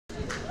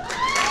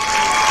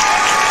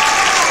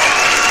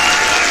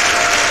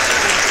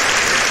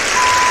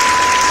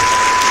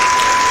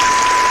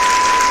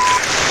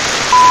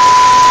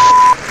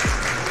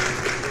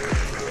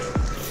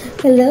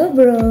Hello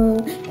bro,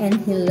 and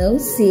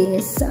hello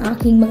sis sa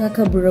aking mga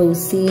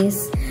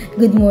kabrosis.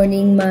 Good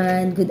morning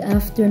man, good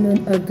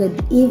afternoon, or good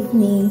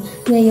evening.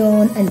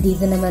 Ngayon,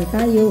 andito naman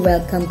tayo.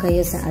 Welcome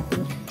kayo sa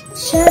ating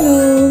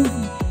channel.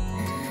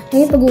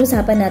 Ngayon,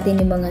 pag-uusapan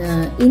natin yung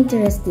mga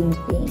interesting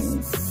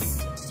things.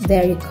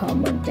 Very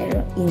common,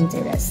 pero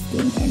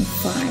interesting and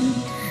fun.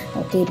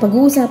 Okay,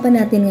 pag-uusapan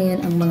natin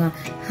ngayon ang mga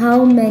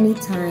how many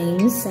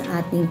times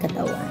sa ating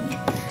katawan.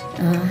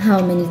 How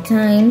many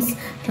times,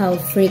 how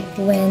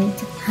frequent,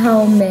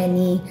 how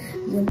many,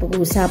 yung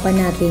pag-uusapan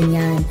natin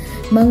yan.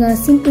 Mga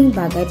simpleng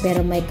bagay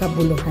pero may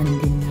kabuluhan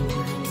din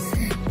naman.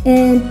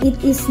 And it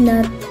is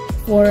not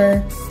for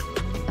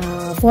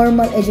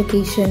formal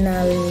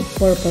educational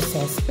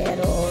purposes,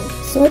 pero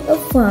sort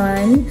of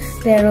fun,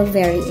 pero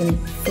very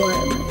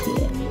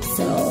informative.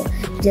 So,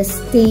 just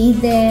stay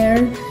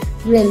there,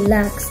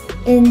 relax,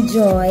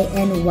 enjoy,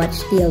 and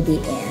watch till the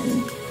end.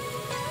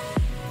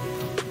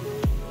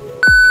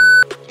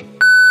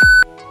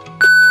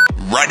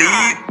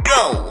 Ready,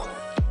 go!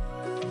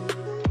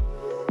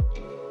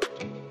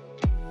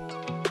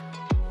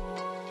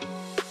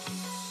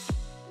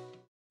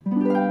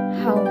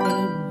 How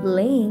many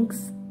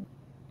blinks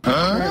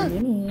per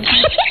minute?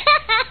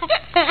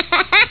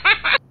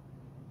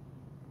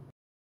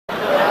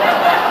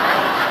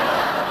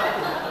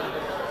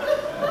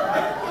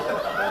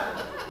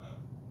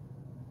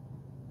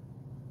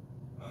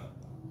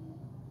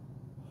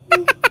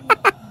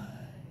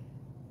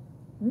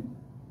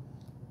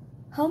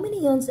 How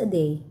many yawns a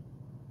day?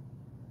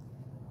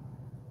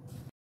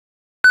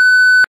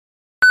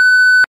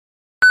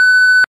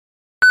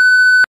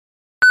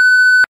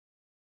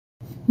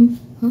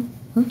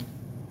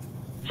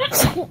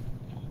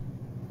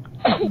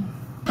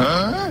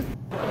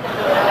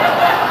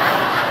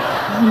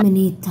 How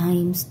many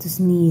times to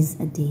sneeze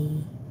a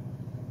day?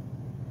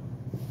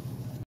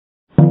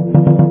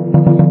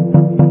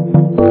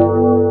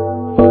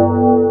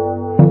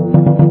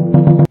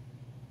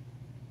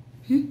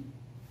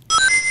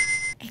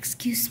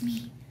 Excuse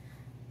me,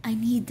 I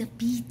need the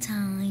pee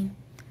time.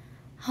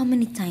 How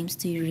many times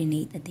do you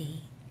urinate a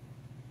day?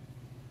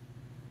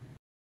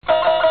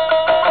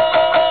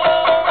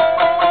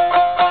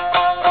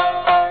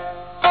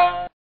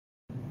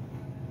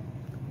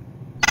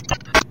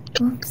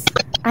 Oops,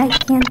 I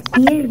can't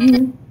hear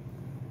you.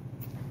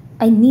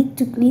 I need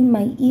to clean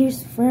my ears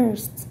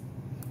first.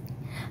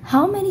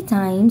 How many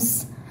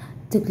times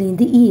to clean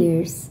the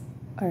ears,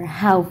 or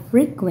how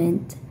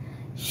frequent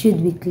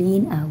should we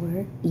clean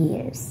our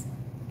ears?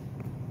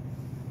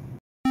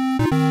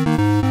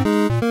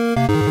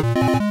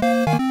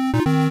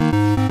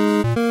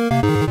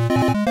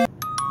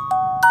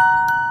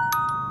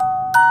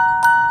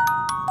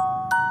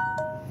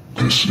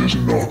 This is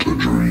not a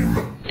dream.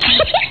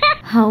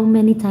 How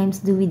many times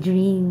do we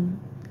dream?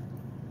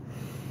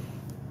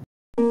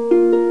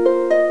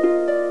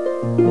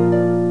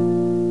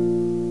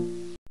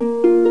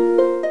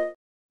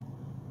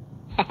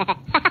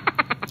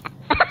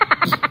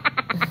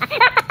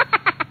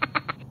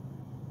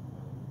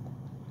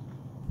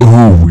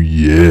 Oh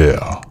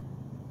yeah.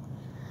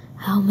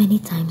 How many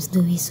times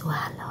do we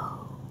swallow?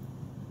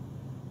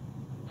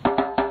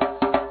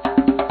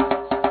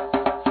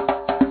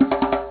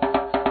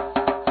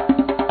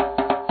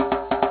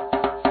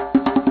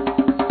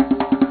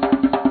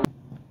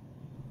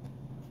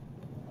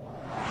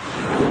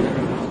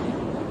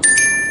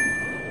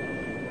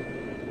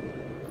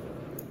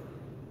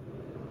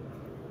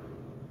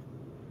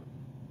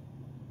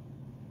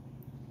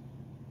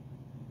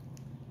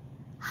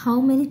 How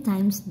many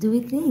times do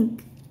we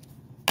think?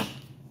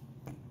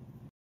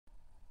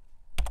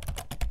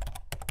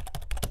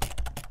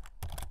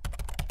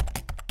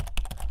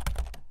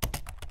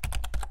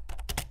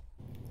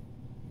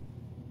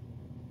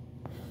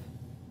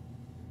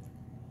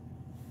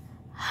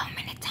 How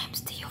many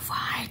times do you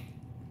fart?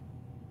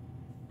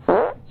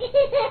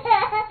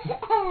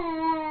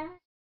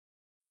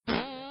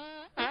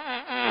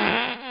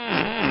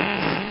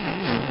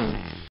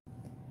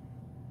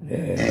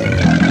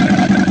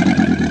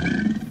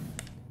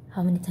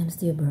 How many times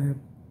do you burp?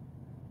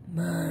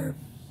 Burp.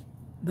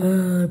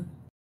 Burp.